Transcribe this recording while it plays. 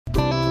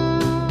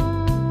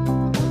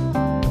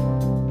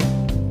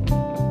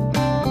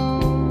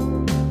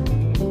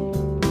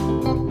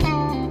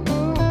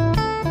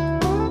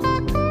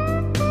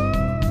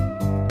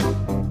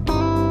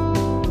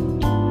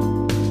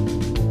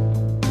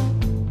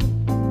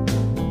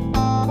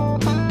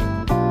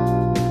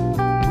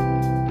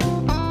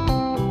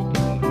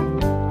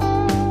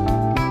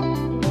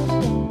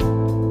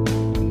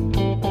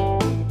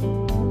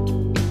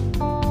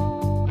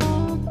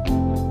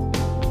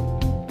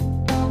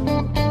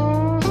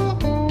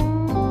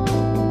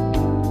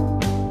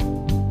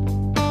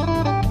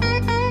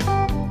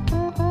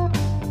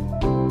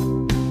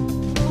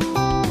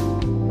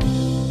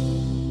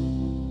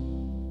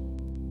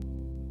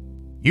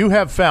You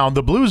have found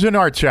the Blues and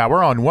Arts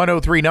Hour on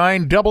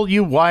 103.9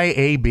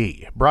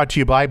 WYAB, brought to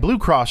you by Blue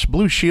Cross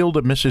Blue Shield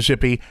of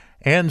Mississippi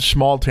and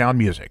Small Town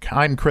Music.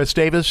 I'm Chris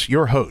Davis,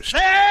 your host.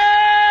 Hey,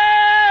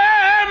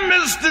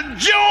 Mr.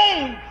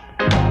 Jones,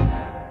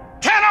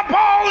 turn up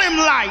all them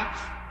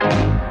lights.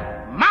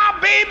 My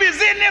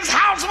baby's in this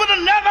house with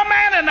another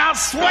man, and I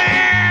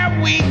swear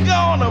we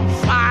gonna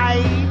fight.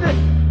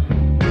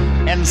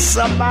 And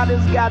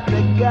somebody's got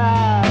the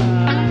guy.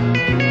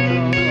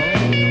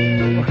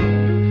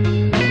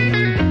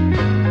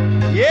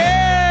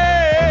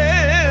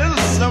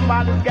 Yes,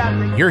 somebody's got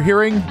the guy. You're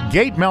hearing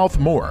Gatemouth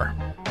Moore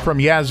from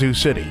Yazoo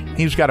City.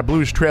 He's got a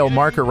Blues Trail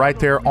marker right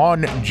there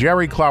on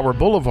Jerry Clower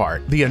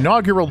Boulevard. The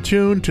inaugural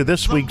tune to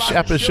this week's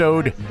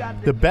episode,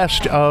 The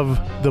Best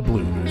of the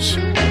Blues.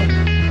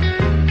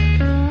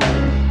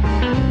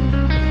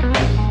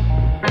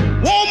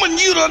 Woman,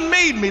 you done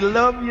made me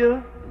love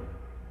you.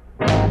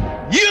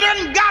 You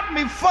done got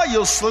me for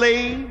your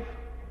slave.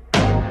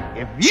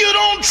 If you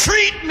don't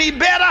treat me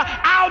better,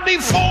 I'll be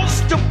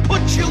forced to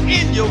put you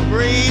in your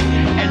grave,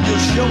 and you'll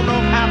sure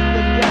enough have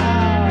to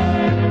die.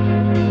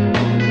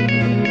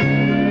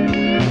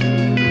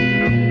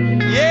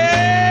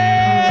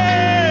 Yeah,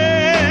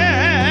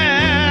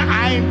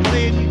 I ain't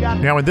playing you got.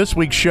 Now, in this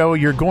week's show,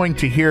 you're going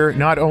to hear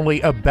not only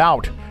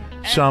about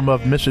some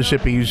of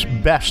Mississippi's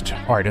best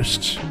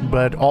artists,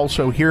 but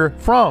also hear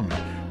from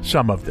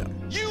some of them.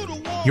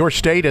 Your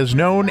state is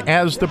known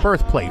as the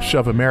birthplace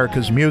of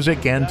America's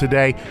music, and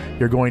today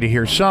you're going to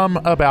hear some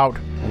about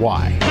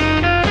why.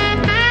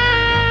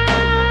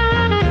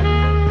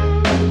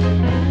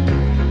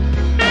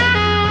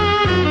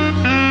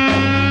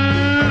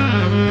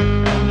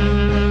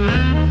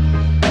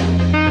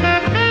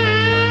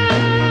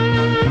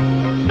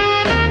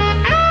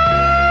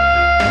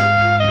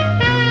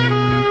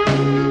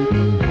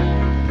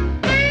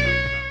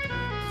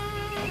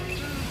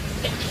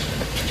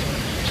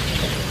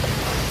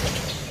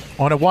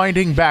 On a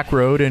winding back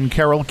road in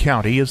Carroll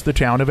County is the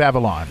town of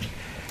Avalon.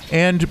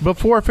 And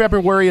before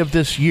February of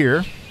this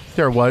year,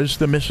 there was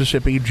the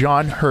Mississippi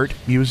John Hurt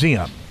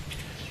Museum.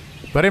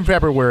 But in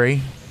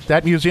February,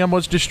 that museum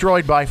was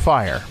destroyed by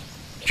fire.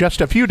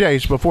 Just a few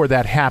days before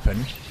that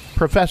happened,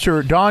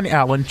 Professor Don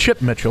Allen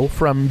Chip Mitchell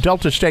from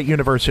Delta State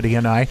University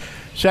and I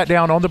sat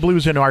down on the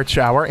Blues and Arts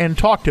Hour and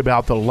talked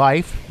about the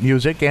life,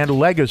 music, and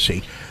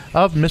legacy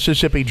of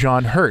Mississippi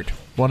John Hurt,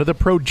 one of the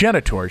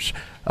progenitors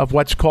of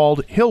what's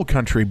called hill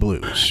country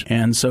blues.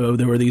 And so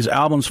there were these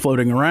albums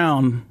floating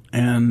around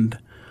and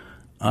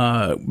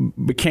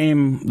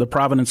became the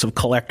provenance of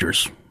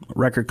collectors,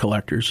 record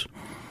collectors.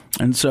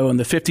 And so in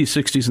the 50s,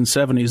 60s, and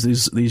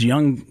 70s, these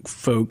young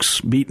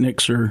folks,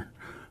 beatniks or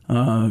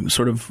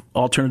sort of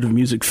alternative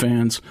music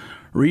fans,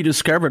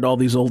 rediscovered all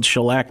these old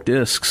shellac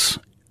discs.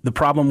 The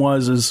problem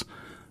is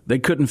they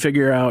couldn't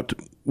figure out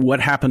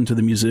what happened to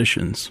the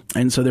musicians.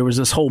 And so there was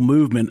this whole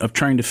movement of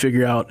trying to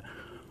figure out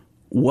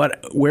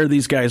where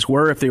these guys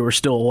were, if they were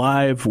still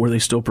alive, were they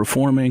still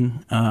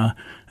performing, and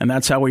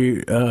that's how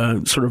we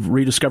sort of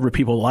rediscovered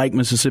people like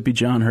Mississippi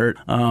John Hurt.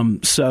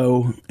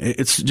 So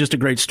it's just a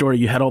great story.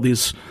 You had all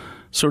these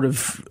sort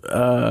of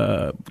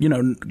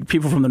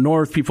people from the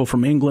North, people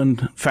from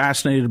England,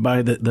 fascinated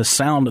by the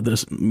sound of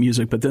this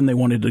music, but then they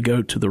wanted to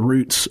go to the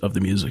roots of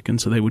the music, and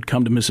so they would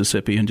come to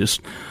Mississippi and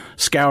just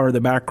scour the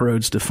back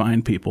roads to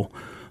find people.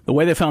 The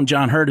way they found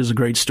John Hurt is a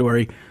great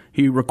story.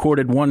 He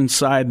recorded one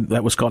side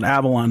that was called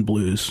Avalon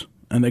Blues,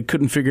 and they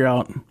couldn't figure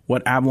out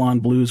what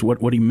Avalon Blues,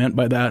 what he meant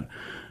by that.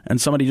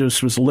 And somebody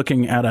just was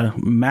looking at a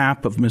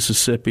map of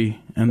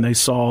Mississippi, and they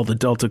saw the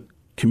Delta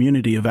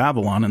community of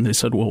Avalon, and they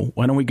said, well,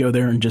 why don't we go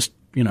there and just,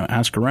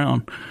 ask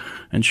around?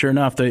 And sure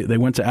enough, they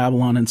went to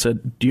Avalon and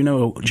said, do you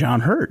know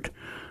John Hurt?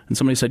 And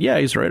somebody said, yeah,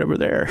 he's right over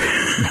there.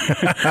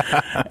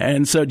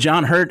 And so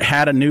John Hurt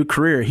had a new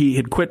career. He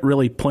had quit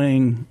really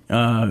playing,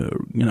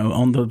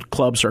 on the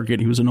club circuit.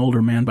 He was an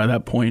older man by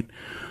that point.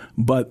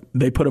 But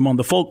they put him on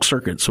the folk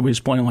circuit. So he was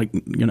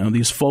playing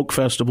these folk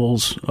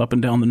festivals up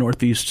and down the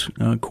Northeast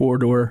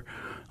corridor,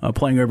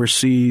 playing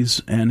overseas.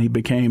 And he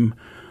became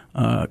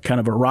kind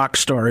of a rock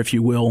star, if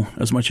you will,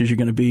 as much as you're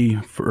going to be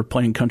for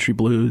playing country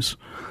blues.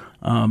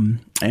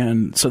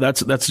 And so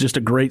that's just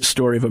a great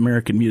story of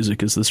American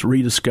music, is this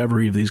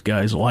rediscovery of these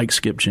guys like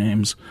Skip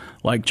James,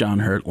 like John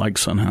Hurt, like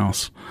Son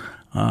House.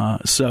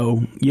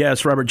 So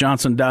yes, Robert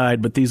Johnson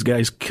died, but these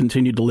guys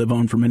continued to live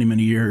on for many,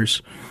 many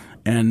years.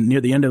 And near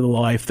the end of their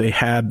life, they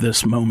had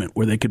this moment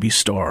where they could be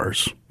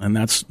stars. And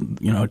that's,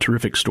 a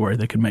terrific story.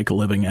 They could make a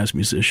living as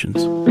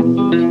musicians.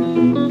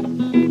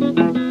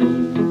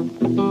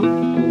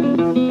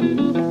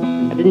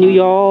 In New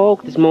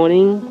York this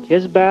morning,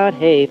 just about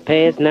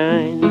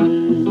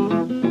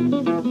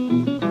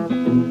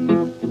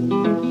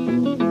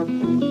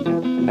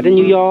 9:30. Out in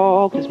New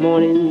York this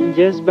morning,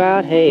 just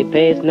about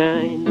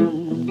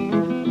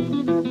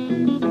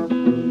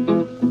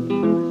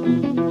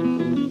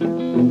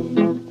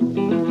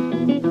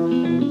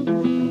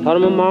 9:30. Thought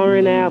of my mama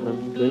and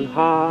Albert, couldn't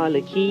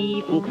hardly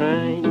keep from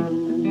crying.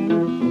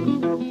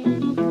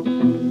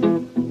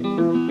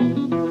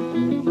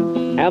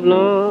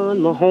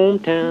 Avalon, my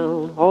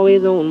hometown,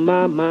 always on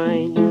my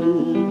mind.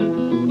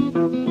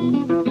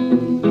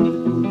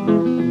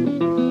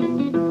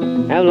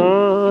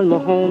 Avalon, my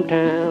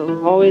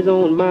hometown, always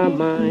on my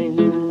mind.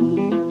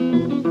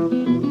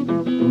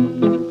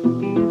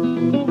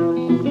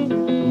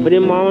 But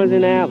them mamas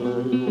in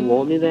Avalon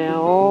want me there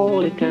all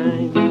the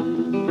time.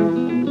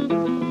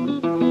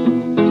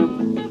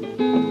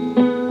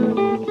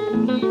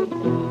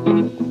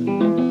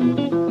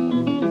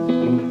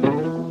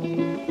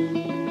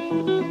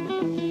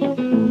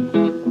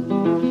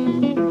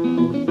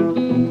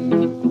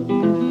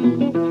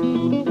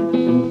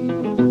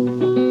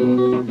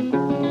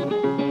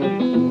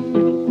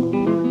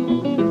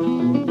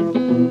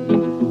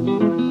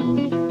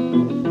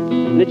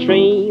 The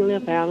train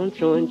left Avalon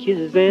throwing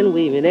kisses and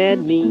waving at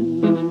me.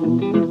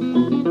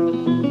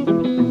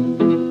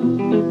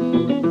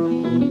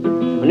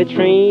 When the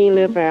train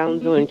left Avalon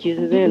throwing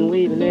kisses and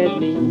waving at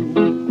me.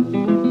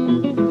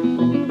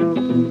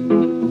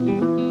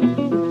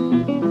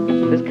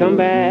 Let's come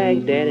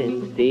back, Daddy,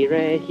 and stay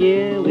right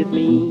here with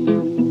me.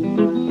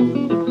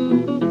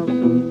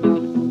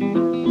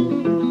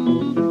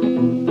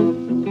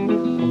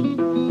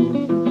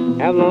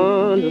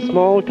 Avalon's a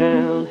small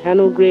town, had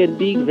no great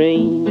big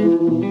rain.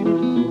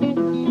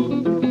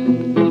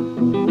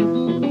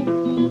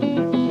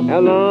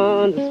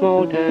 Avalon's a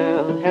small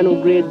town, had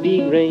no great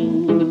big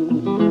rain.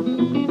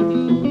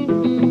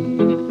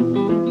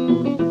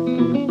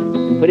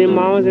 But in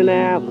Mars and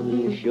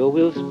Avalon, sure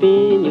will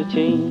spin your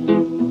chain.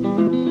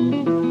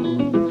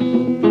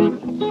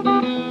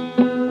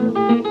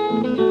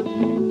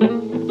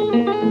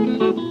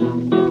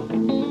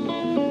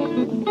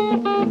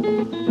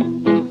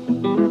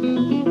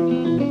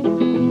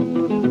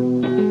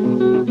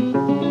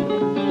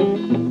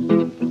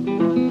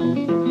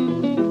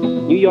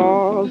 New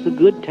York's a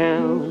good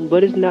town,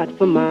 but it's not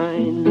for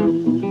mine.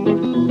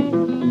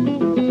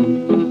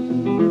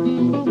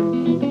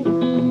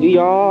 New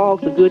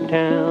York's a good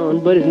town,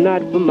 but it's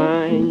not for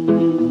mine.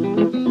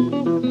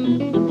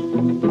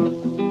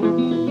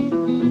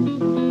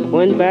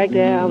 Went back to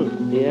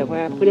Avalon, yeah,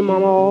 where I put him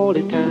on all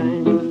the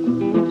time.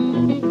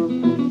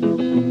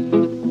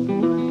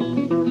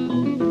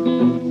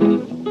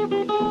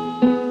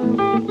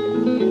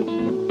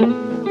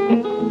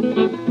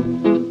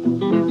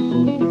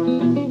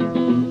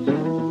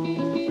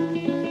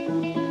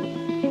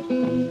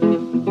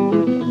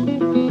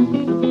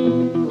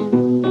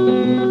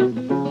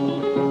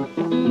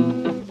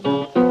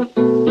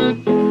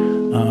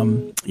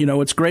 You know,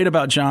 what's great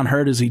about John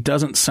Hurt is he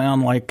doesn't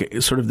sound like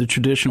sort of the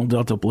traditional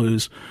Delta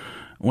blues.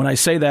 When I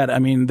say that, I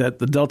mean that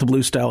the Delta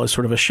blues style is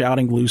sort of a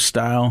shouting blues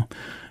style.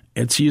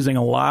 It's using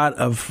a lot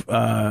of,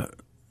 not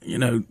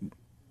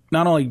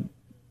only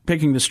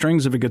picking the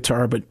strings of a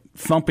guitar, but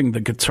thumping the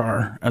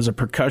guitar as a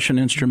percussion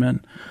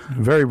instrument.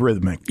 Very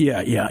rhythmic.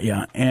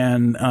 Yeah.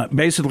 And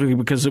basically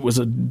because it was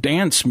a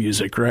dance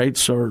music, right?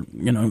 So,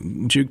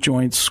 juke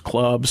joints,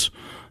 clubs.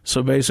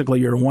 So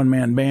basically you're a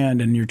one-man band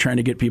and you're trying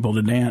to get people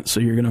to dance, so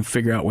you're going to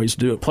figure out ways to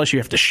do it. Plus you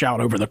have to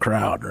shout over the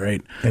crowd,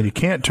 right? And you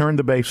can't turn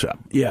the bass up.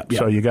 Yeah.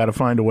 So you got to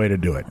find a way to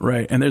do it.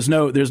 Right. And there's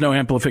no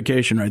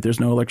amplification, right? There's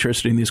no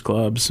electricity in these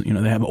clubs.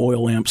 They have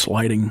oil lamps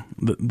lighting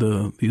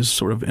these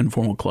sort of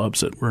informal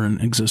clubs that were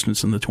in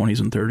existence in the 20s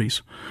and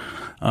 30s.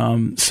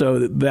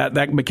 So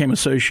that became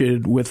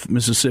associated with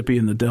Mississippi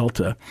and the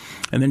Delta.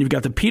 And then you've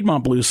got the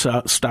Piedmont blues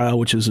style,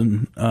 which is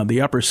in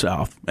the Upper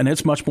South. And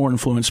it's much more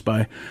influenced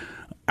by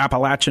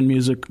Appalachian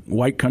music,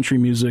 white country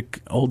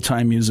music,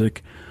 old-time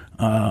music,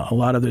 a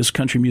lot of those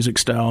country music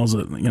styles,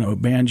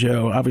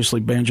 banjo. Obviously,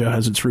 banjo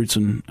has its roots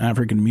in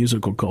African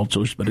musical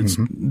cultures, but it's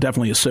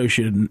definitely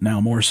associated now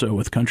more so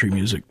with country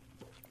music.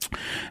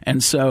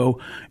 And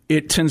so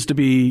it tends to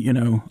be,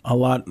 a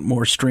lot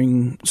more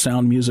string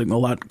sound music, a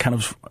lot kind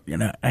of,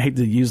 I hate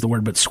to use the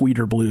word, but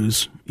sweeter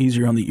blues,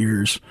 easier on the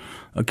ears,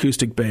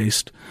 acoustic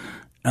based.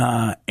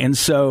 And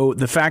so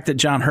the fact that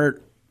John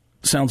Hurt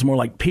sounds more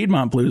like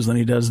Piedmont blues than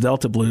he does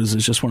Delta blues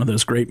is just one of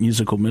those great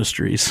musical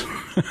mysteries.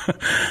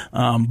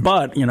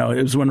 But,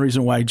 it was one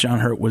reason why John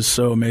Hurt was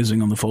so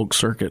amazing on the folk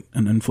circuit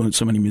and influenced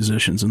so many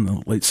musicians in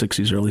the late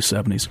 60s, early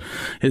 70s.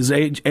 His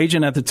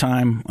agent at the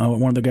time,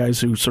 one of the guys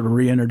who sort of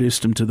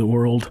reintroduced him to the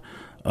world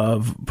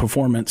of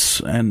performance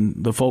and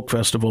the folk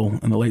festival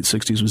in the late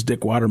 60s was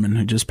Dick Waterman,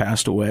 who just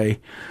passed away.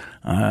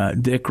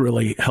 Dick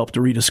really helped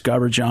to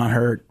rediscover John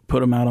Hurt,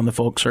 put him out on the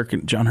folk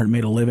circuit. John Hurt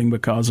made a living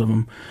because of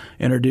him,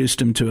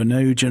 introduced him to a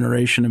new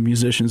generation of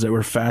musicians that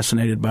were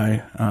fascinated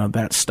by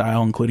that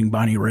style, including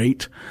Bonnie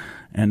Raitt.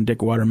 And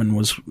Dick Waterman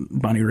was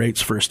Bonnie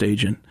Raitt's first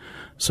agent.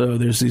 So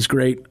there's these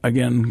great,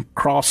 again,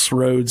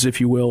 crossroads, if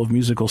you will, of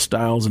musical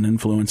styles and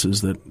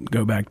influences that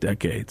go back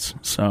decades.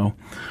 So,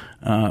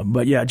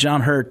 but yeah,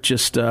 John Hurt,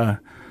 just a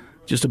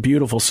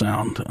beautiful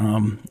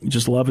sound.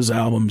 Just love his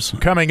albums.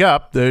 Coming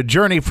up, the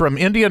journey from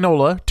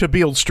Indianola to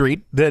Beale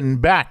Street, then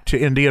back to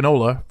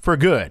Indianola for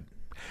good.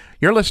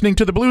 You're listening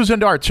to the Blues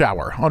and Arts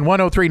Hour on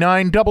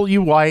 103.9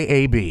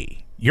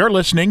 WYAB. You're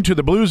listening to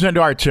the Blues and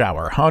Arts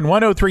Hour on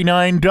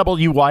 103.9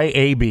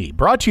 WYAB,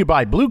 brought to you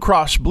by Blue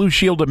Cross Blue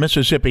Shield of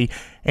Mississippi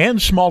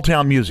and Small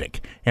Town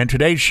Music. And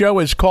today's show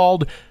is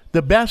called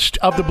The Best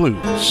of the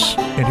Blues.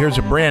 And here's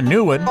a brand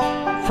new one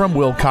from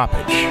Will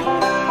Coppage.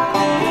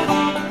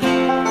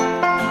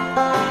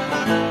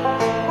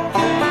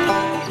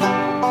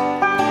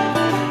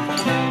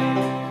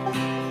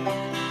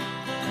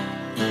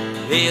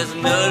 There's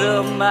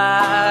another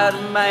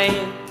mighty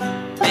man,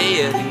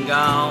 dead and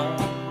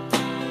gone.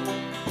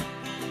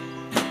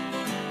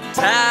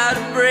 Tired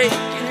of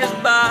breaking his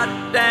body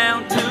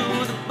down to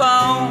the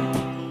bone.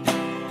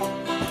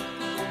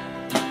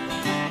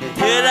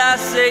 Did I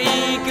say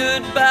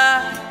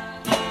goodbye?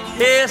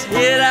 Yes,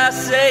 did I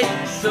say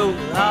so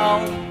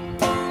long?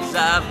 'Cause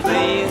I've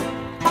been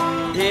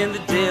in the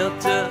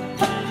Delta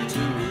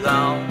too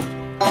long.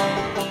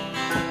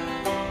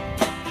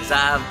 'Cause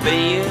I've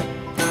been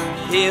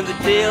in the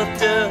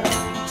Delta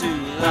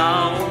too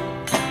long.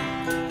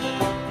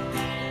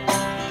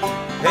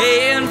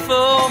 Paying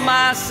for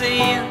my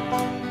sin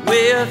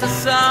with a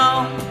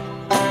song.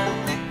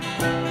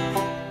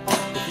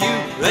 If you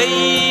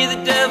play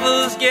the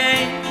devil's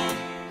game,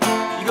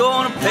 you're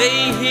gonna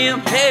pay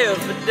him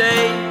every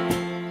day.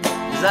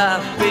 'Cause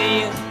I've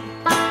been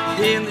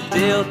in the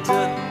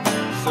Delta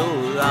so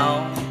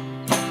long.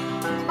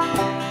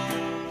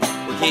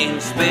 Well, can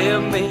you spare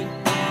me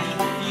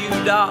a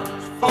few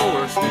dollars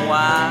for some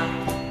wine?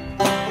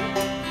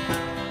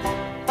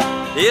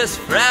 It's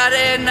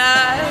Friday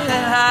night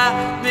and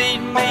I need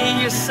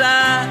me a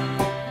sign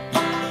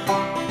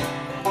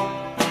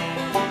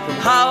from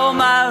all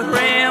my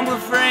rambling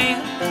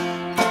friends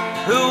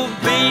who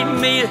beat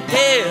me to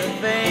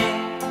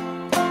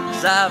heaven.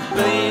 'Cause I've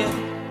been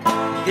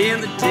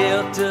in the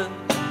Delta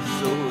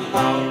so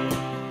long.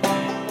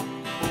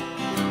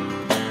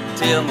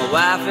 Tell my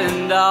wife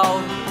and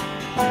daughter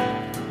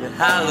that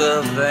I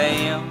love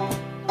them.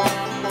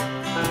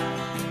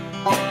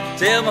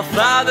 Tell my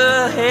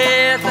father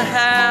at the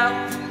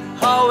house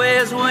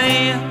always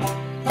win.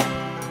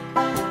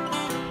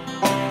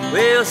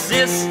 Well,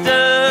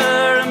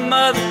 sister and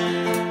mother,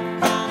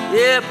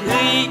 yeah,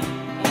 please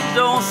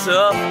don't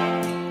suffer.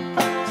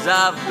 'Cause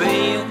I've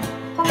been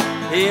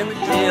in the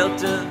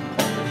Delta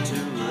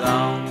too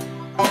long.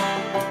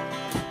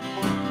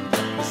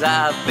 'Cause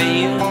I've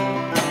been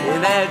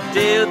in that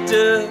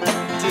Delta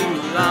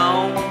too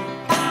long.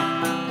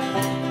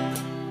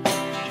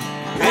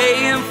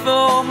 Paying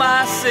for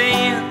my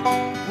sin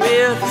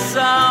with a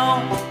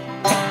song.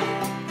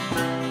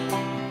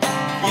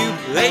 You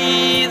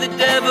play the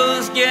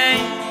devil's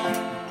game,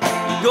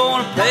 you're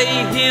gonna pay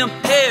him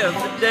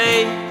every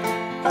day.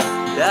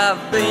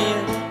 I've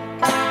been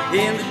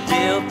in the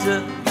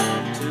Delta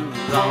too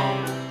long.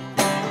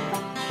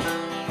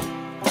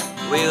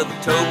 Well, the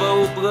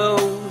towboat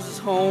blows his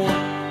horn,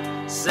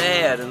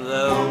 sad and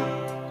low.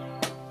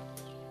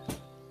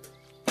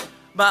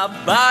 My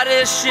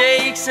body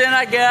shakes and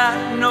I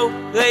got no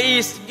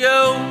place to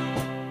go.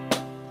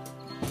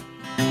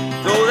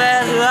 Throw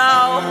that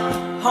log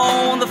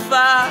on the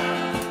fire,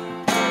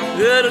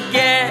 little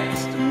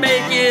gas to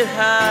make it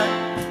hot.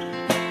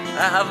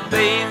 I've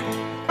been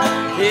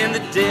in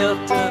the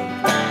Delta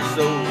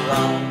so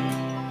long.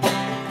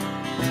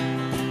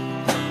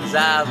 'Cause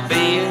I've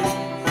been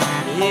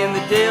in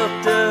the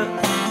Delta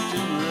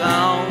too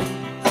long.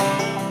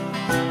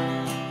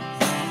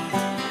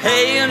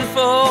 Paying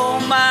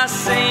for my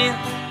sin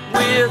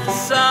with a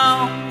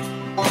song.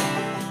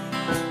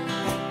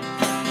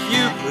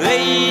 You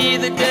play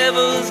the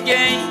devil's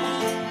game,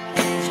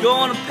 he's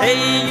gonna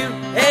pay you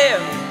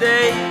every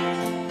day.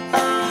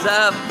 'Cause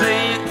I've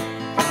been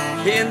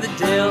in the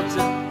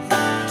Delta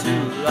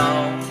too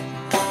long.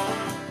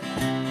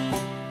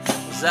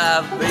 'Cause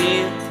I've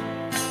been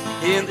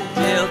in the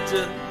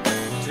Delta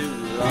too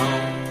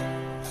long.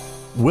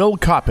 Will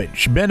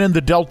Coppage, been in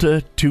the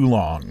Delta too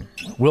long.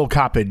 Will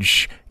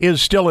Coppage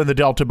is still in the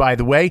Delta, by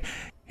the way.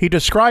 He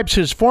describes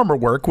his former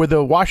work with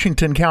the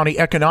Washington County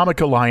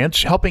Economic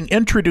Alliance, helping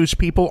introduce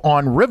people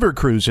on river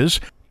cruises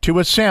to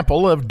a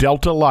sample of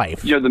Delta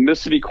life. You know, the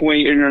Mississippi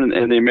Queen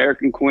and the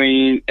American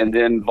Queen, and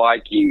then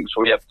Viking.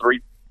 So we have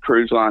 3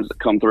 cruise lines that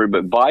come through,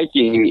 but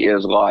Viking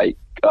is like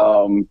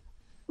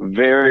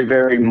very,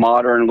 very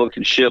modern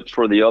looking ships,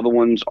 where the other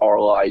ones are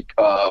like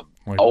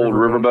old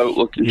riverboat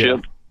looking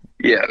ships.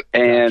 Yeah.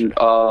 And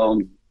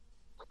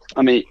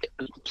I mean,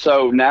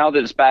 so now that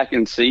it's back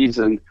in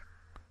season,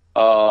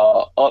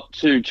 up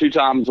to 2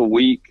 times a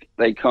week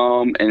they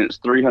come, and it's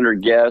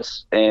 300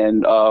 guests,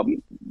 and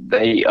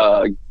they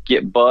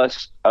get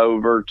bused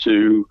over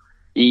to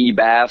E.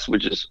 Bass,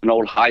 which is an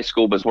old high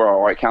school, but it's where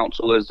our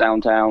council is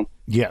downtown.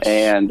 Yes.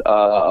 And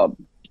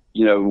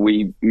you know,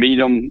 we meet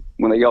them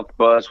when they get off the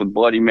bus with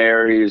Bloody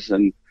Marys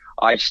and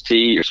iced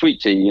tea or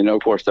sweet tea. You know,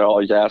 of course, they're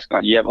always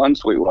asking, "Do you have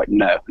unsweet?" We're like,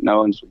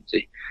 no unsweet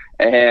tea.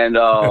 And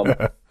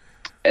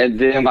and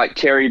then like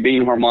Terry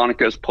Bean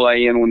harmonicas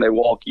playing when they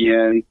walk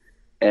in,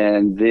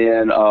 and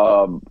then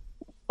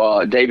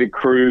David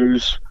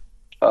Cruz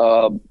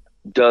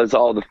does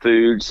all the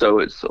food. So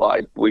it's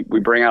like we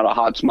bring out a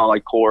hot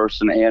tamale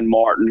course, and Ann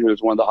Martin, who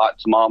is one of the hot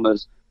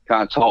tamales,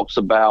 kind of talks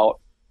about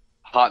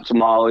hot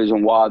tamales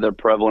and why they're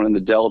prevalent in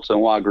the Delta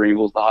and why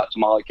Greenville's the hot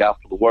tamale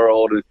capital of the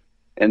world.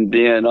 And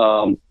then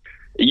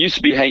it used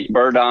to be Hank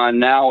Burdine.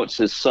 Now it's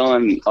his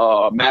son,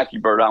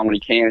 Matthew Burdine, when he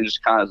can,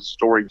 just kind of a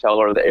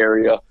storyteller of the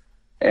area.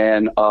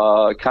 And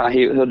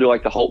he'll do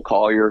like the Holt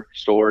Collier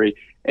story.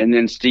 And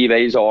then Steve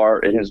Azar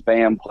and his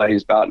band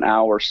plays about an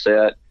hour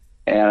set.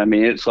 And I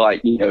mean, it's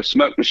like,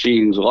 smoke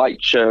machines,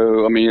 light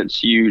show. I mean, it's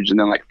huge. And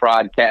then like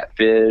fried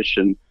catfish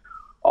and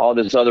all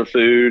this other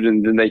food.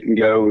 And then they can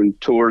go and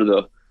tour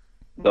the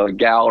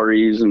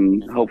galleries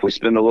and hopefully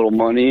spend a little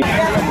money.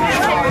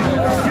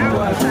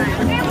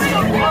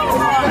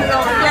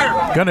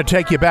 Going to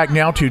take you back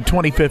now to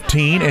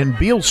 2015 and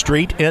Beale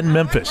Street in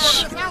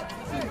Memphis.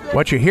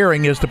 What you're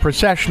hearing is the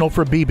processional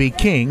for B.B.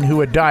 King,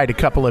 who had died a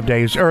couple of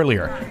days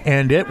earlier,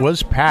 and it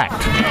was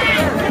packed.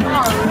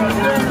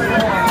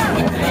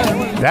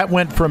 That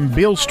went from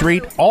Beale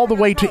Street all the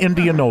way to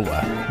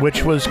Indianola,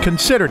 which was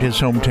considered his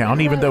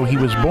hometown, even though he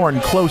was born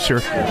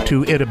closer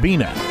to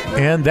Itta-Bena.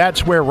 And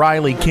that's where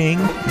Riley King,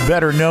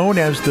 better known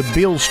as the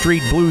Beale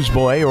Street Blues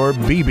Boy, or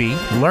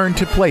BB, learned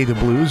to play the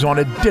blues on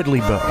a diddley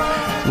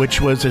bow,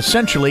 which was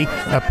essentially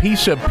a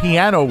piece of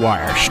piano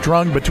wire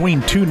strung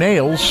between two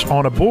nails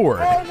on a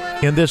board.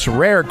 In this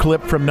rare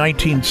clip from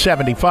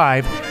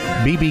 1975,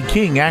 B.B.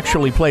 King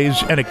actually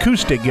plays an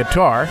acoustic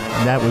guitar.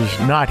 That was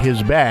not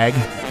his bag.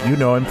 You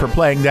know him for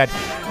playing that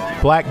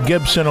black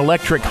Gibson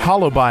electric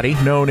hollow body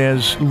known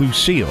as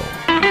Lucille.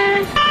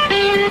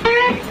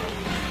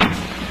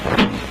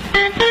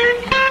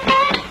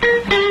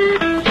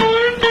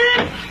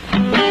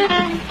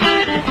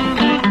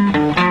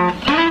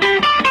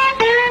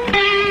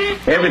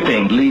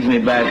 Everything leads me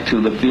back to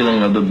the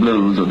feeling of the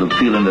blues, or the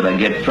feeling that I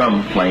get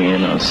from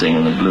playing or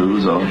singing the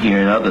blues or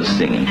hearing others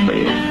sing and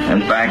play it.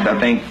 In fact, I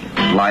think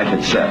life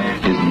itself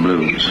is the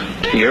blues.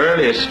 The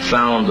earliest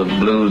sounds of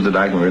blues that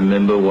I can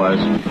remember was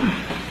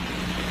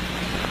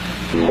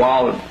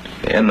while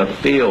in the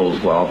fields,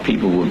 while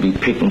people would be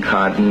picking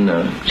cotton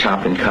or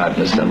chopping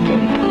cotton or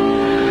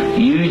something.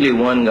 Usually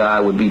one guy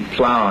would be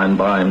plowing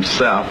by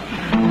himself,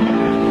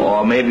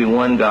 or maybe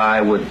one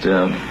guy would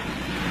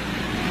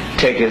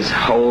take his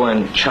hoe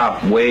and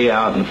chop way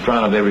out in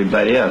front of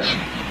everybody else.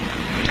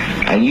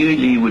 And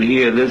usually you would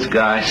hear this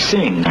guy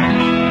sing.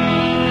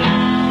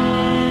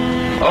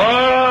 Oh,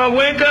 I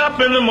wake up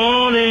in the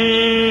morning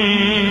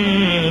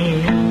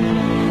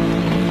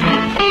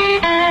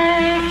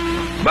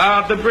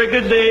about the break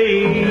of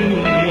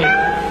day.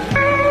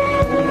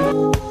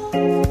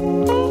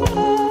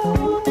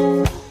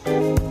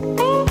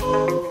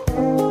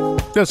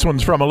 This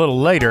one's from a little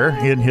later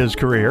in his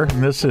career.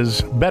 And this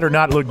is Better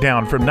Not Look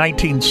Down from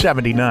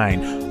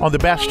 1979 on the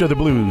Best of the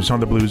Blues on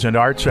the Blues and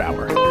Arts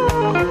Hour.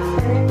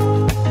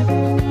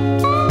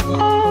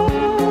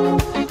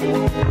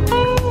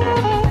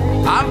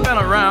 I've been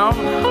around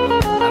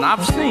and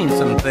I've seen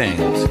some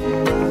things.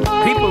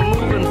 People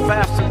moving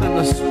faster than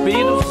the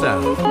speed of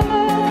sound,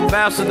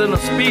 faster than a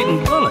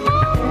speeding bullet.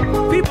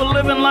 People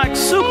living like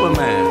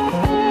Superman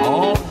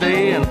all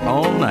day and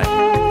all night.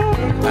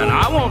 And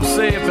I won't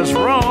say if it's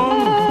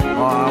wrong,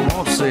 or I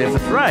won't say if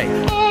it's right.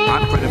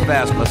 I'm pretty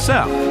fast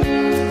myself.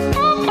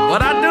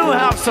 But I do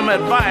have some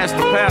advice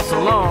to pass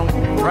along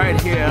right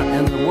here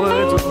in the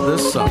words of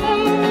this song.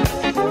 You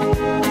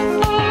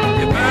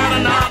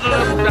better not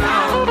look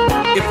down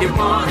if you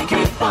want to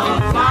keep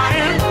on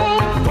flying.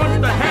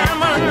 Put the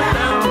hammer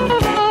down,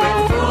 keep it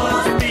full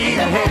speed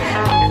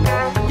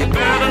ahead. You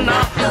better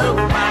not look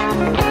back,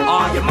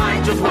 or you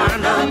might just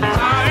wind up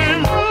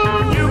crying.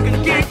 You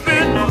can keep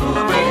it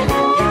moving.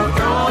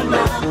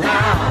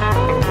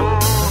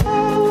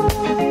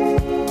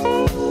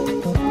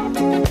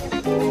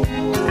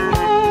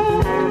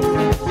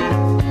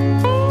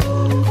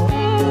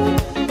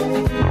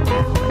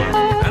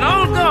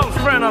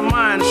 Of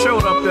mine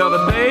showed up the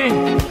other day.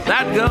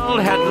 That girl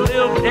had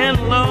lived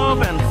in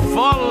love and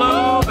for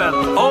love and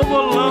over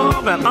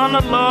love and under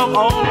love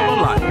all her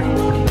life.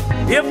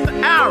 If the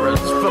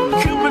arrows from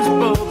Cupid's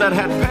bow that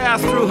had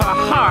passed through her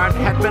heart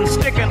had been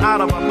sticking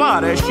out of her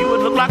body, she would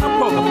look like a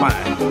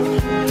porcupine.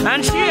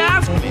 And she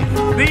asked me,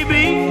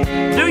 BB,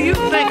 do you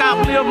think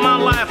I've lived my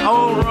life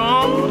all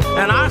wrong?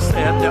 And I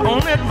said, the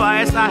only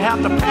advice I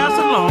have to pass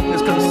along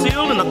is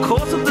concealed in the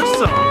course of this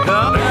song.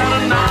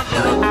 Better not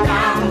look down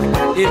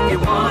if you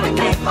want to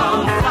keep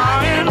on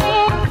flying.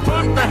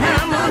 Put the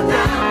hammer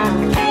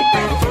down, keep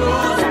it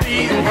full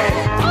speed ahead.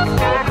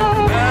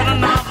 Better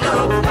not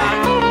look back,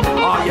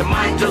 or you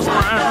might just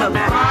wind up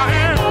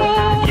crying.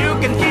 You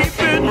can keep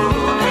it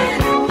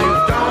moving, you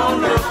don't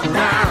look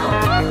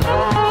down.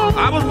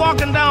 I was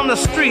walking down the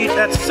street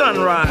at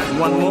sunrise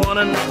one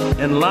morning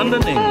in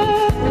London,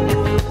 England,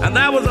 and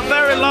there was a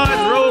very large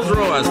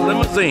Rolls-Royce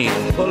limousine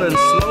pulling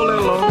slowly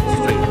along the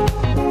street.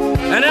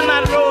 And in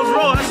that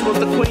Rolls-Royce this was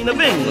the Queen of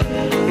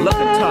England,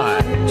 looking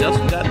tired, just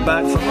got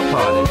back from a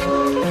party.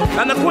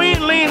 And the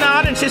Queen leaned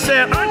out and she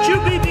said, "Aren't you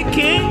B.B.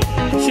 King?"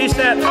 She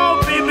said,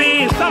 "Oh,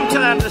 B.B.,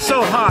 sometimes it's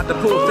so hard to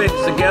pull things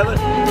together.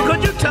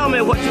 Could you tell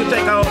me what you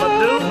think I ought to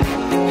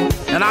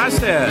do?" And I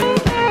said,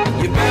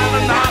 "You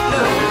better not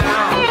look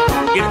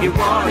down if you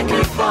want to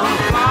keep on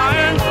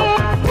flying.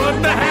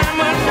 Put the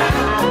hammer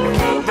down,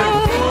 keep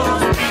it full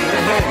speed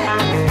ahead.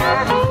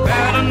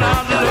 Better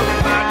not look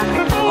back,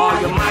 or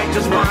you might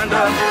just wind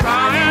up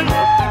crying.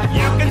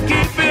 You can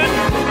keep it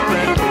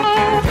moving,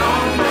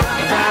 don't look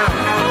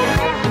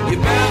down. You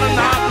better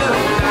not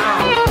look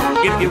down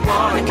if you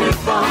want to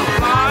keep on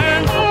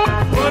flying.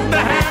 Put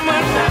the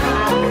hammer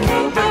down,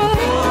 keep it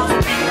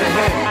full speed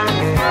ahead.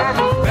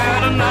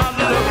 Better not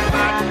look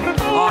back,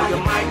 or you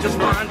might just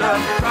wind up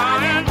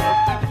crying.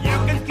 You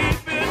can keep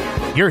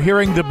it." You're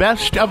hearing the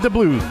best of the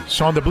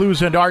blues on the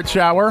Blues and Arts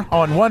Hour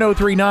on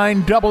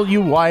 103.9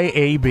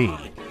 WYAB.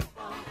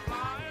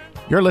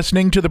 You're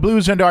listening to the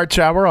Blues and Arts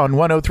Hour on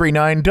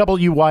 103.9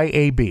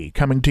 WYAB,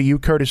 coming to you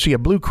courtesy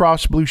of Blue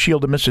Cross Blue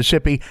Shield of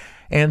Mississippi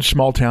and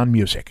Small Town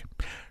Music.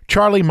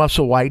 Charlie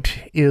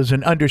Musselwhite is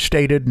an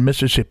understated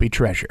Mississippi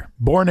treasure.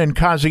 Born in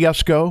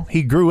Kosciuszko,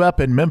 he grew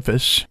up in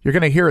Memphis. You're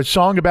going to hear a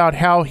song about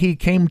how he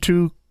came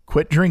to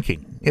quit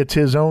drinking. It's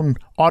his own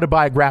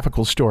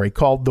autobiographical story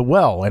called The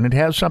Well, and it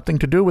has something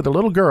to do with a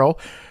little girl,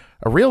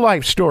 a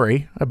real-life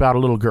story about a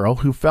little girl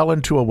who fell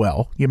into a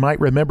well. You might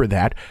remember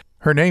that.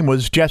 Her name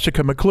was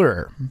Jessica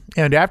McClure.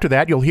 And after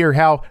that, you'll hear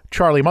how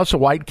Charlie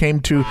Musselwhite came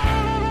to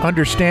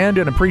understand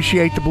and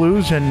appreciate the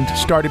blues and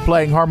started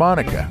playing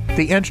harmonica,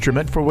 the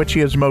instrument for which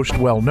he is most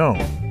well known.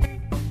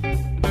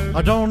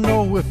 I don't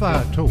know if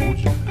I told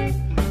you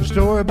the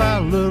story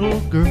about a little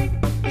girl.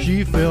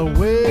 She fell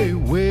way,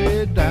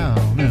 way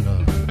down in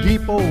a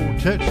deep old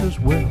Texas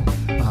well.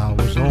 I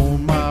was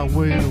on my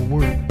way to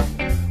work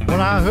when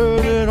I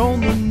heard it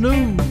on the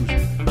news.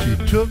 She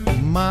took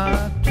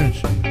my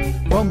attention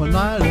from a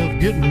night of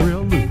getting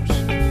real loose.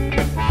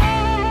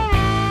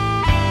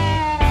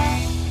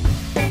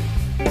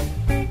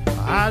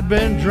 I'd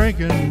been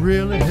drinking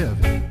really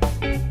heavy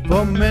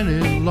for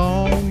many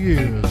long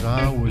years.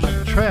 I was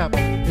trapped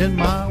in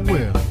my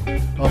well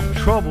of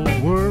trouble,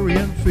 worry,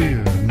 and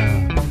fear.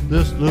 Now,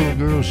 this little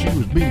girl, she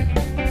was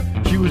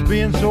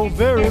being so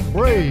very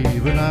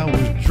brave, and I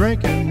was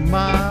drinking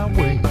my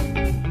way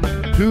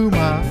to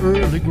my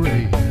early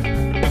grave.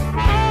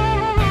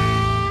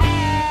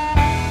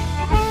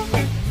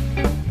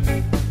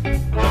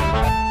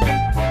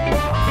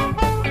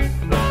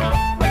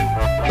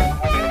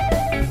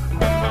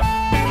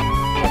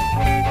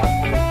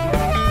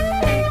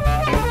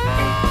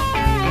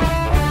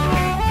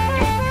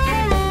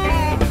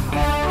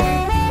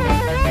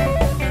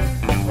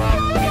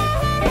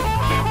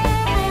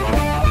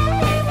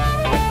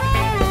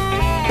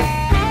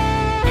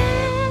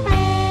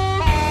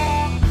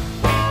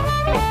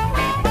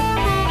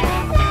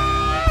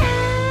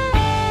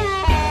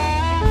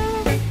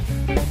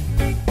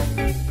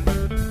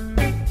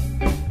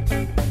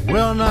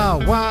 Well, now,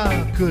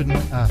 why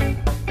couldn't I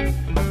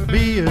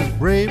be as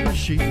brave as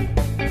she?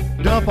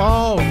 Dump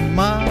all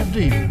my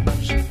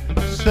demons,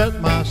 set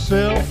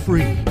myself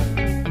free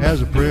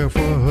as a prayer for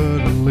her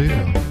to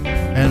live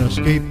and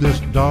escape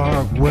this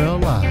dark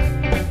well.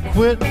 I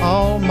quit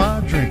all my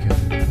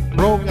drinking,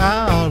 broke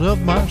out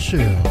of my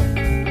shell.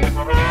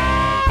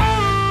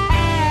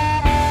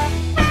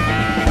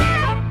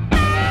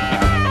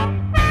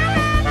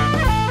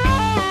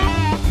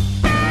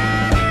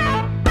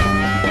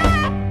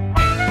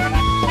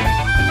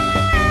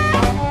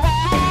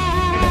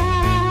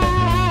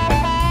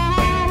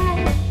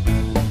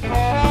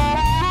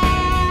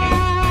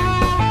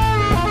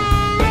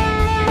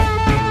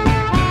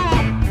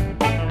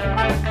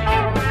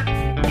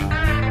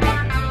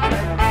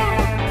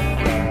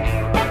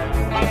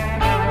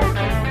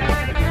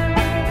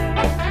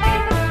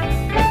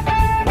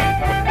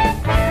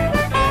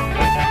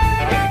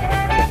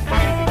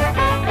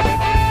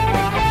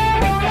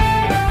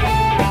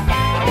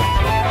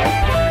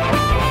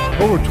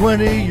 Over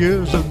 20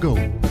 years ago,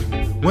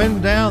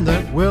 when down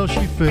that well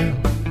she fell.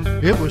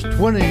 It was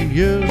 20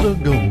 years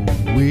ago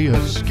we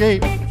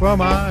escaped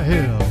from our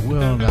hell.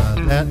 Well, now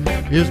that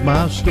is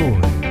my story.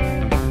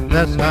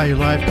 That's how your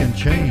life can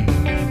change.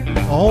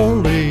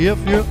 Only if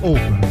you're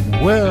open,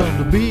 well,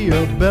 to be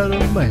a better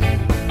man.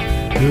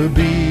 To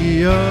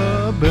be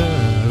a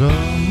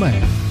better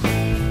man.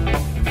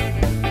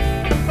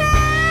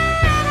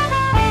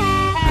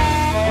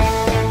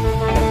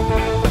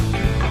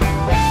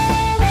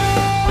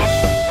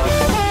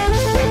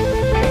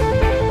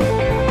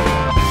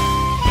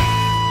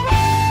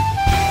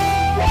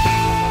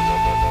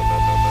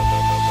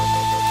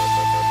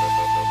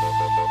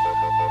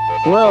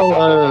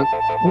 Well,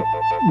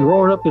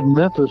 growing up in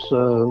Memphis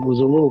was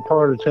a little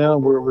part of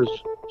town where it was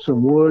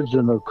some woods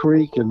and a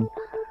creek, and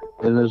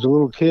as a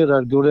little kid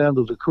I'd go down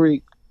to the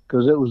creek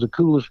because it was the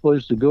coolest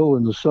place to go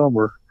in the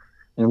summer,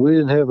 and we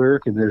didn't have air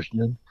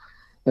conditioning.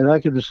 And I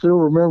could still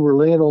remember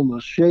laying on the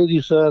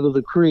shady side of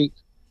the creek,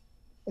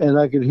 and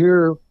I could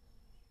hear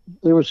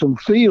there were some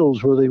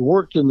fields where they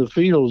worked in the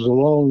fields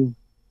along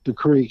the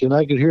creek, and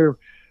I could hear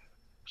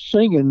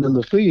singing in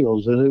the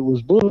fields, and it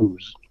was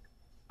blues.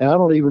 And I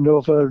don't even know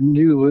if I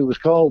knew it was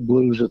called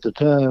blues at the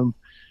time,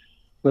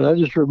 but I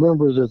just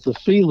remember that the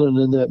feeling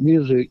in that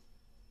music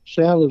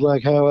sounded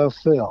like how I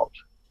felt.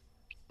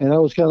 And I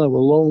was kind of a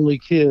lonely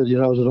kid. You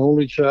know, I was an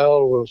only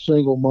child with a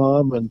single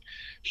mom, and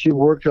she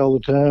worked all the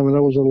time, and I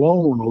was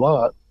alone a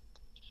lot.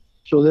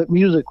 So that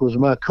music was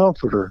my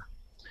comforter.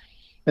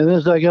 And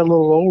as I got a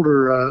little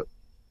older, I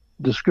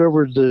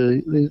discovered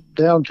the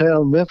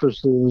downtown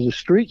Memphis, there was the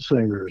street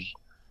singers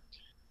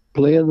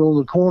playing on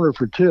the corner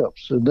for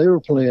tips, and they were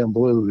playing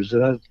blues.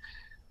 And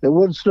it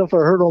wasn't stuff I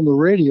heard on the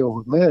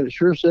radio, but man, it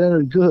sure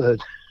sounded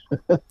good.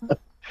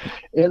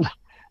 And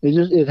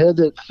it had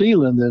that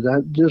feeling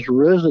that just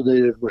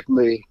resonated with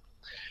me.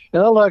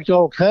 And I liked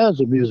all kinds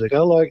of music. I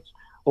liked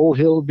old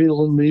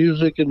hillbilly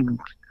music and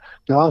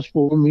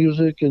gospel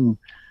music, and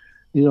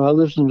you know, I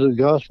listened to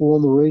gospel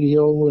on the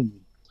radio, and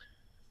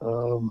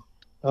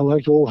I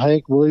liked old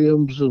Hank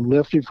Williams and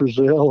Lefty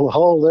Frizzell,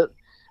 all that.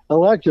 I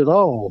liked it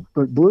all,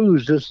 but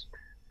blues just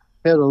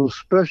had a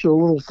special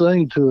little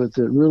thing to it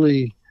that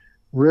really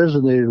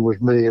resonated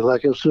with me.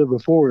 Like I said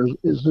before, it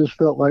just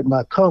felt like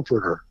my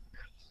comforter.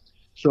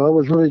 So I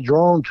was really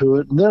drawn to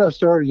it. And then I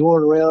started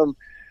going around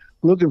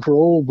looking for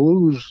old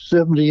blues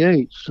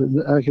 78s,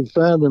 and I could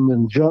find them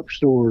in junk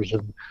stores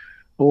and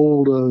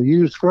old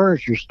used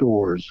furniture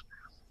stores.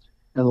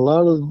 And a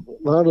lot of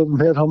them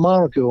had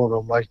harmonica on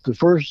them, like the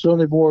first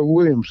Sonny Boy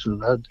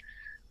Williamson.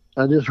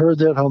 I just heard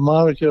that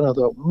harmonica, and I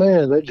thought,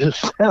 man, that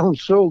just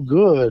sounds so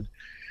good.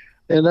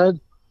 And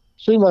it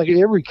seemed like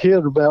every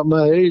kid about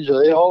my age,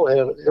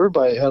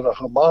 everybody had a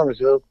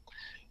harmonica.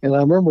 And I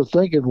remember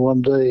thinking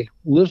one day,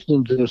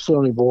 listening to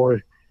Sonny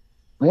Boy,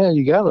 man,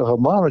 you got a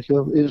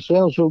harmonica. It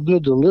sounds so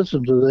good to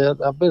listen to that.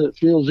 I bet it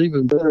feels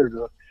even better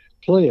to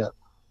play it.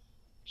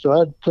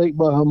 So I'd take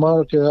my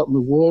harmonica out in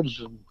the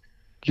woods and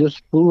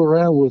just fool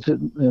around with it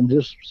and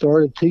just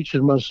started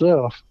teaching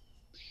myself.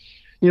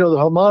 You know, the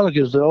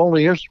harmonica is the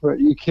only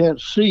instrument you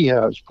can't see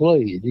how it's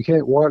played. You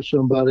can't watch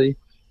somebody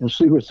and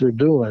see what they're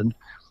doing.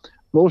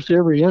 Most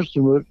every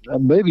instrument,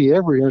 maybe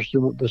every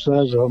instrument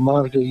besides the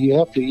harmonica, you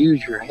have to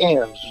use your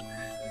hands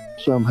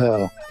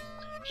somehow.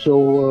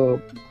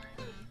 So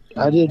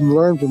I didn't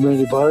learn from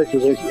anybody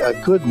because I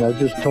couldn't. I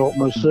just taught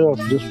myself,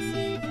 just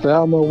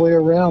found my way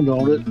around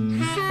on it.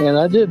 And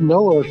I didn't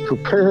know I was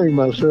preparing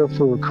myself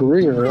for a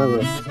career. I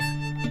would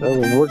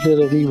work at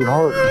it even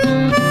harder.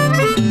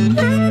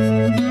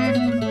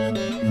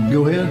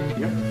 Go ahead.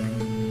 Yeah.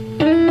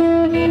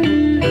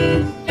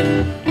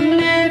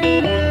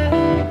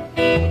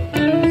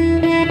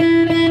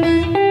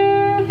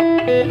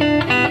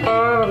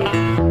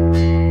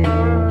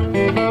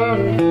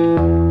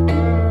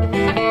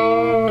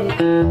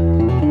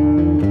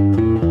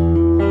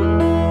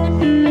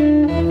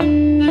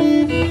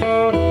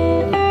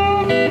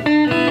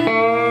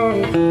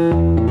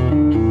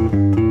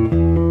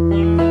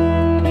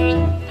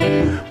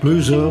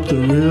 Blues up the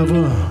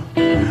river,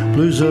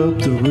 blues up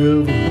the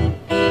river,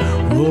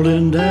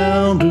 rolling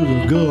down to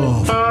the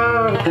Gulf.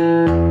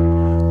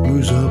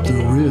 Blues up the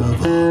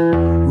river,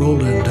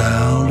 rolling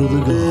down to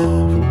the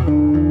Gulf.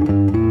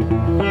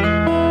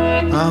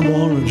 I'm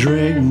gonna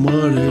drink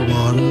muddy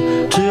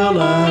water till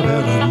I've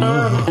had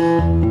enough.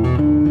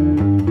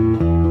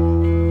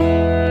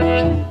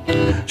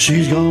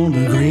 She's gone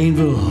to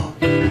Greenville,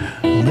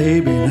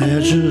 maybe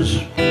Natchez,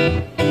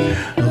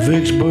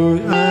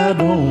 Vicksburg, I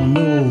don't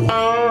know.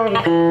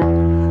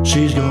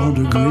 She's gone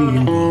to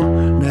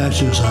Greenville,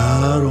 Natchez,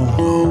 I don't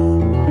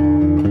know.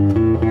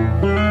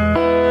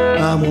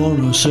 I'm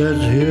gonna sit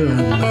here in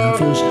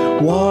Memphis,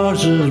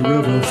 watch this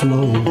river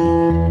flow.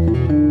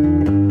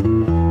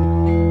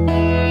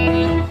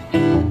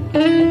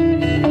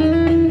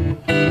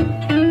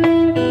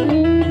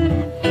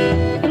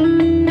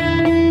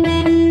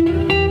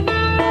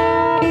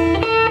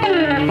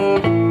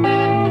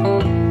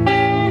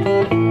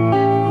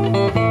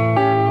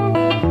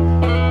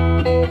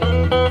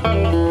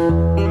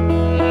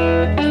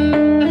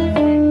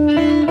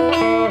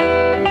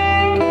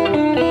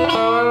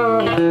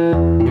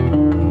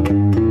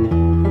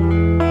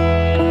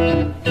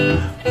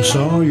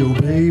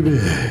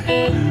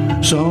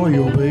 Saw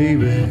your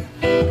baby,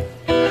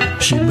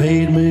 she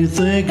made me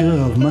think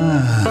of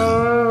mine.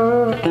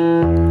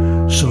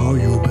 Saw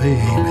your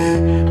baby,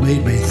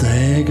 made me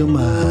think of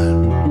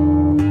mine.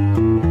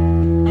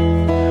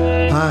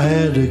 I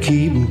had to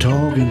keep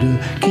talking to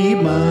keep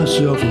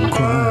myself from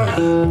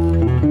crying.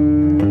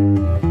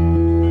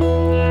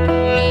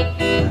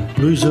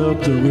 Blues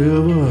up the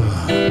river,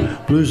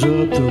 blues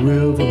up the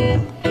river,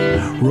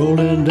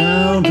 rolling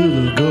down to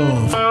the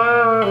Gulf.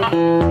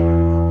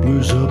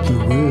 Blues up the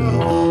river,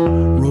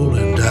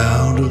 rolling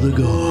down to the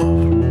Gulf.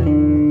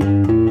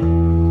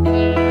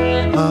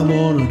 I'm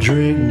gonna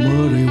drink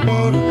muddy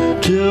water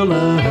till I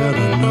had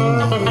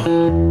enough.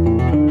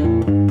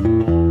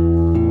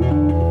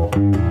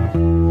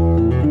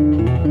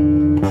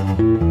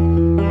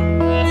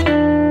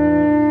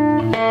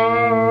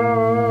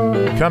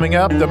 Coming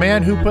up, the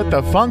man who put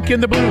the funk in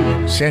the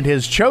blues and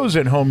his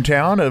chosen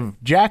hometown of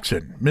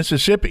Jackson,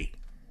 Mississippi.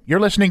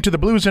 You're listening to the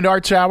Blues and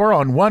Arts Hour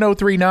on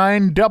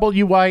 103.9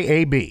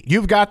 WYAB.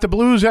 You've got the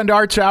Blues and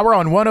Arts Hour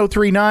on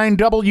 103.9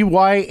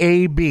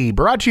 WYAB,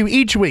 brought to you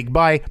each week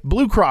by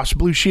Blue Cross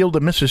Blue Shield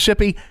of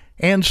Mississippi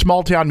and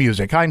Small Town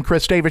Music. I'm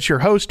Chris Davis, your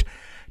host.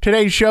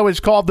 Today's show is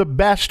called The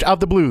Best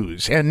of the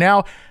Blues. And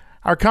now,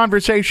 our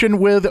conversation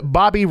with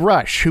Bobby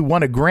Rush, who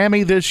won a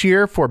Grammy this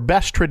year for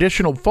Best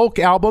Traditional Folk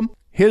Album.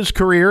 His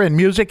career in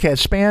music has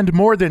spanned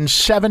more than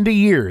 70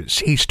 years.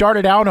 He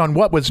started out on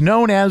what was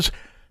known as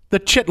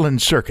the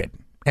Chitlin Circuit,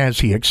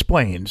 as he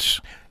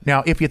explains.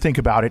 Now, if you think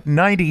about it,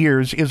 90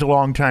 years is a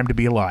long time to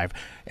be alive.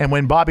 And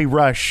when Bobby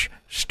Rush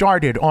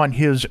started on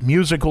his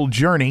musical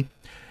journey,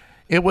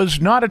 it was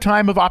not a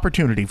time of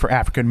opportunity for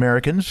African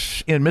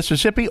Americans in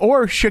Mississippi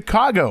or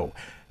Chicago,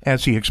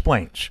 as he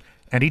explains.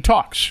 And he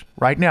talks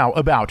right now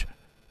about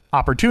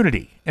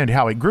opportunity and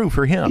how it grew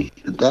for him.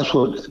 This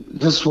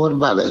is what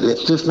about it.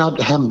 It's just not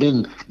haven't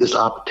been this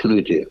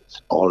opportunity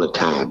all the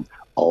time,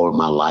 all of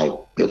my life.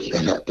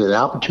 The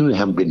opportunity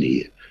haven't been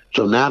here.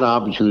 So now the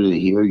opportunity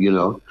here, you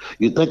know,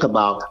 you think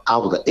about, I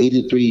was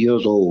 83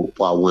 years old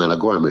before I won a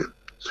Grammy.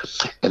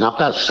 And I'm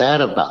not sad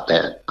about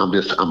that.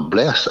 I'm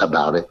blessed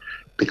about it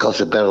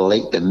because it's better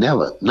late than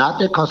never. Not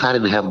because I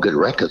didn't have good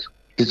records.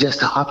 It's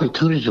just the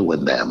opportunity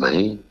wasn't there,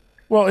 man.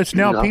 Well, it's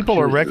now people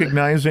are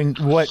recognizing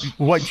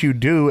what you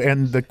do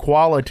and the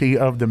quality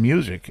of the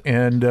music,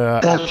 and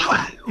that's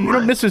right. You know,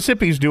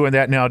 Mississippi's doing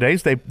that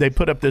nowadays. They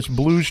put up this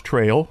blues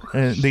trail,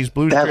 these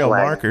blues trail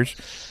markers.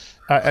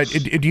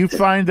 Do you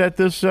find that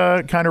this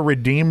kind of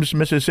redeems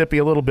Mississippi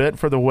a little bit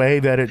for the way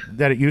that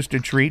it used to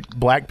treat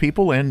black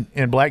people and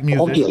black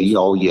musicians?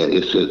 Oh yeah.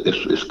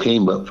 It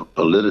came up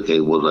politically.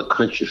 It was a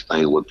conscious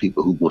thing with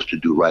people who wants to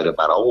do right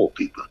about all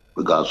people,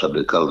 regardless of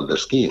the color of their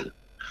skin.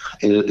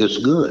 And it's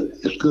good.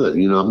 It's good.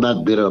 You know, I'm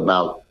not bitter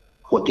about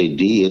what they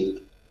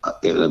did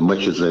as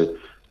much as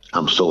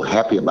I'm so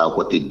happy about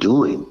what they're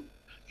doing,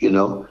 you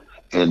know.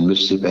 And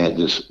Mississippi had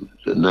this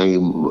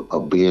name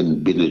of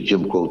being the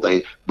Jim Crow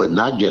thing, but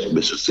not just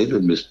Mississippi.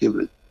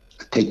 Mississippi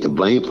take the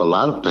blame for a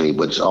lot of things,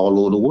 but it's all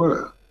over the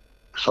world.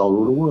 It's all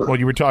over the world. Well,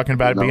 you were talking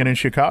about it being in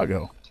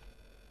Chicago.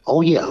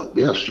 Oh,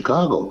 yeah,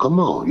 Chicago. Come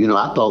on. You know,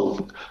 I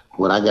thought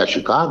when I got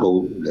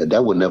Chicago,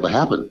 that would never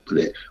happen.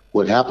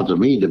 What happened to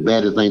me, the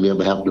baddest thing that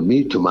ever happened to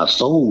me, to my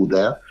soul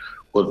there,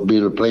 was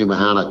being playing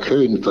behind a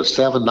curtain for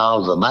 $7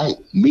 a night.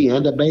 Me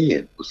and the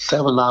band was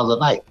 $7 a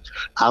night.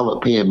 I was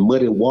paying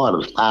Muddy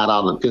Waters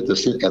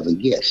 $5.50 as a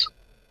guest.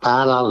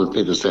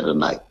 $5.50 a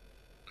night.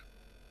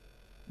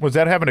 Was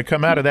that having to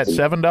come out of that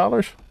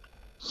 $7?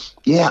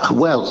 Yeah,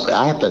 well,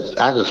 I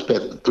just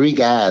spent 3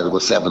 guys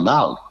with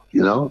 $7,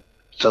 you know.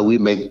 So we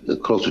make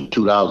close to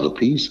 $2 a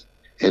piece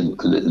and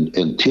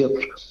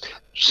tips.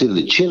 See,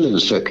 the chitlin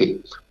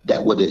circuit,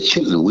 that was the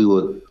chitlin.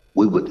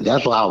 We would.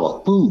 That's why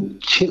our food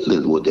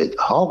chitlin with the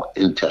hog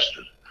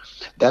intestines.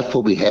 That's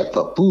what we had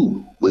for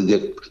food. We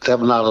get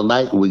 $7 a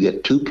night and we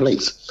get 2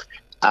 plates.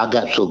 I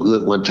got so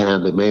good one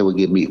time the man would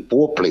give me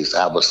 4 plates.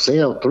 I would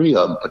sell 3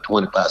 of them for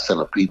 25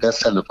 cents a piece. That's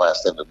 75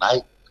 cents a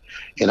night.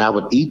 And I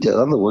would eat the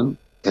other one.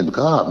 And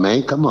God,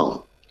 man, come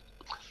on.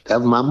 That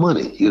was my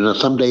money. You know,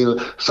 some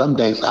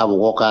days I would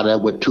walk out of there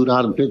with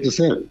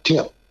 $2.50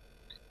 tip.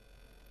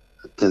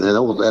 And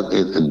that was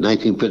in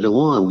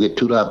 1951. We get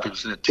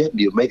 $2.50 tip.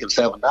 You're making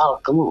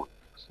 $7. Come on.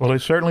 Well, it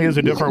certainly is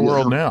a different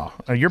world now.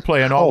 You're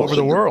playing all over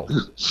the world.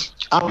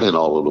 I'm playing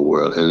all over the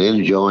world and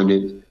enjoying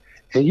it.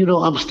 And you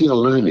know, I'm still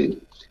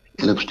learning,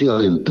 and I'm still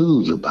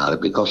enthused about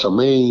it because a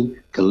man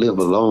can live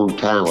a long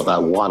time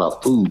without water,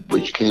 food,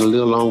 but you can't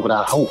live long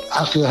without hope.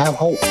 I still have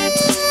hope.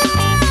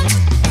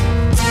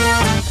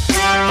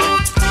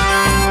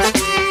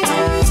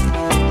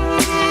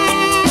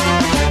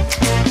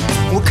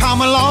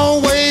 Come a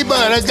long way,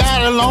 but I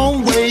got a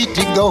long way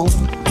to go.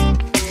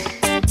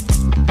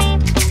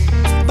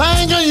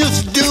 Things I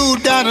used to do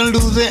down in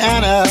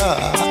Louisiana,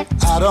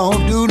 I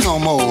don't do no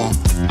more.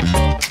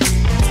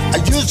 I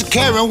used to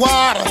carry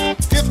water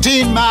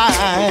 15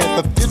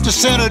 miles for 50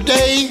 cents a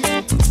day.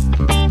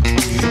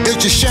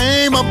 It's a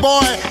shame a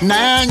boy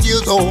 9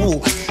 years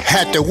old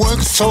had to work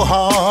so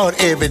hard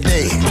every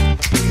day.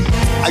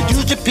 I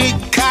used to pick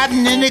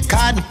cotton in the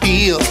cotton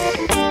field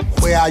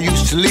where I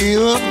used to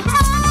live.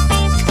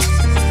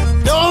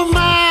 Don't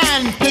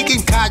mind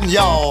picking cotton,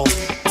 y'all,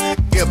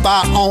 if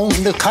I own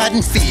the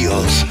cotton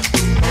fields.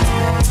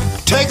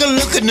 Take a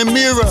look in the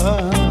mirror,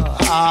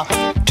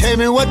 tell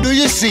me what do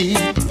you see?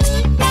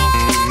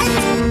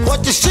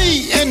 What you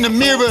see in the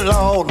mirror,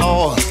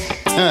 Lord,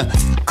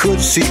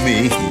 could see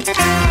me.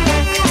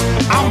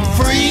 I'm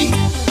free,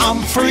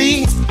 I'm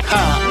free,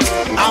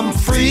 I'm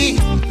free,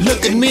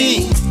 look at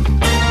me.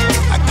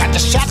 I got the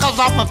shackles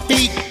off my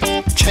feet,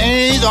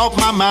 chains off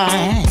my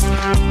mind.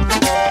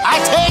 I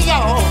tell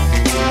y'all,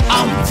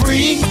 I'm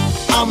free,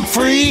 I'm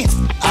free.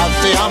 I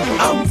say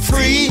I'm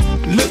free,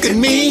 look at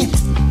me.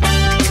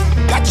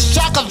 Got the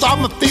shackles off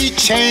my feet,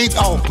 chains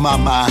off my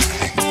mind.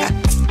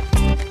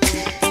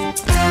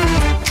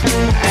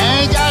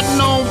 ain't got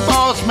no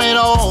boss man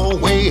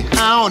always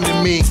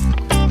hounding me.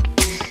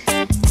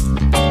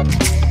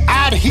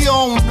 Out here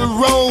on the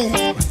road,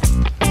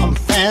 I'm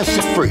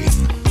fancy free.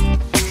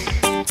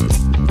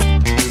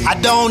 I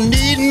don't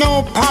need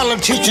no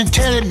politician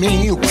telling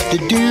me what to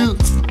do.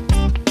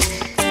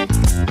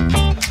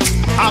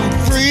 I'm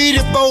free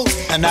to vote,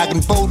 and I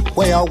can vote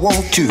where I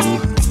want to.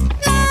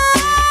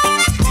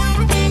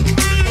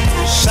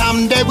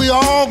 Someday we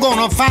all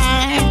gonna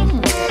find.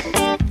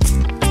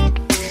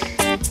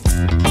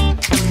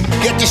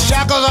 Get the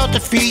shackles off the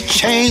feet,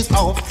 chains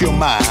off your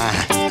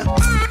mind.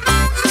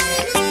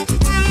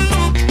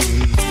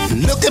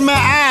 Look in my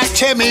eyes,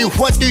 tell me,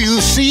 what do you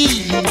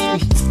see?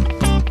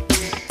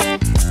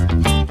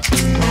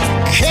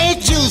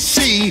 Can't you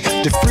see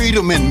the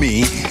freedom in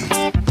me?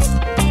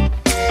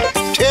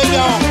 Tell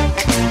y'all,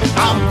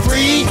 I'm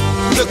free,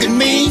 look at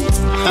me.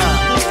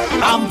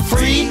 I'm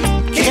free,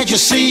 can't you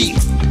see?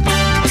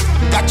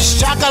 Got the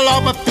shackle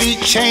off my feet,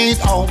 chains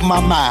off my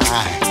mind.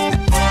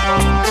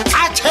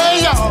 I tell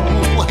y'all,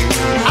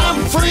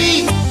 I'm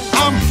free,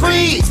 I'm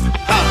free.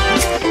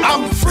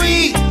 I'm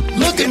free,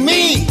 look at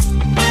me.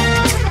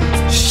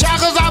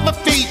 Shackles off my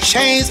feet,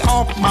 chains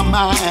off my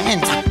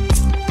mind.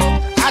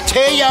 I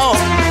tell y'all.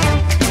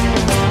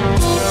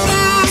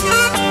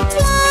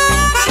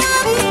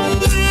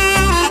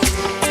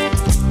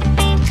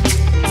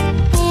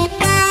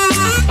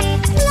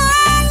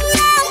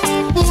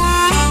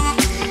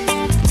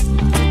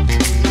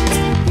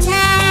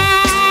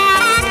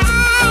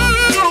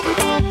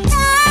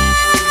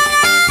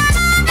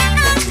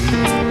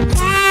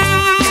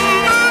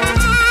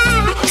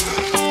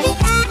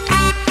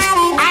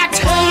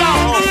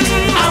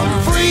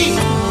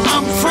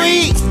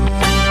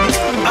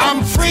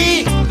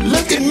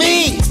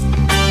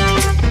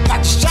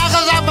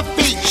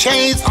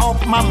 Chains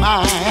off my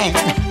mind.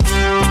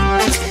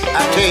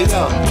 I tell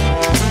you,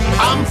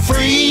 I'm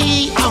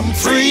free, I'm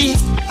free,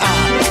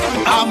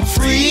 I'm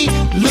free,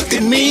 look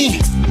at me.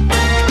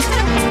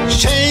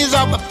 Chains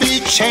off my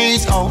feet,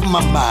 chains off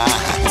my mind.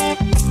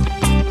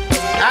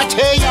 I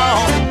tell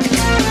y'all,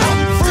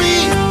 I'm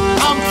free,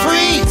 I'm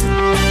free,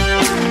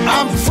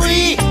 I'm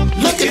free,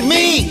 look at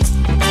me.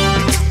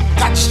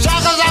 Got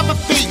shackles off my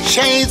feet,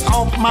 chains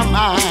off my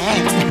mind.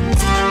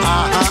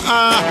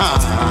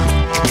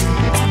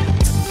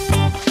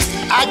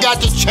 I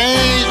got the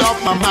chains off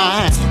my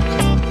mind.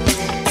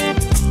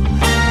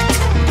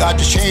 Got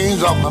the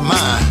chains off my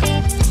mind.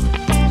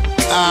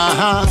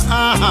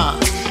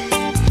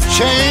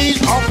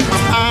 Chains off my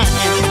mind.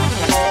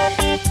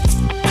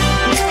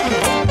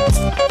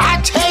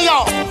 I tell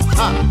y'all,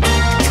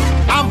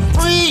 I'm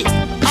free,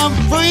 I'm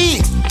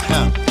free,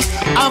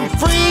 I'm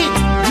free,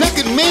 look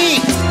at me.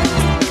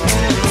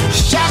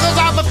 Shackles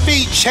off my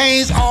feet,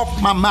 chains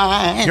off my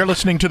mind. You're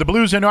listening to the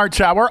Blues and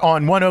Arts Hour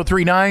on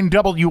 103.9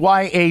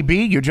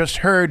 WYAB. You just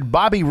heard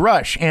Bobby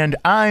Rush and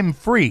I'm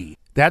Free.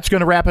 That's going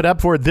to wrap it up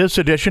for this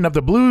edition of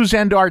the Blues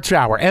and Arts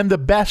Hour and the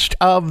best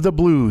of the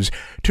blues.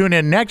 Tune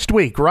in next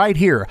week right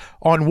here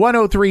on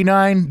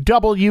 103.9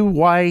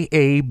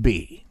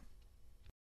 WYAB.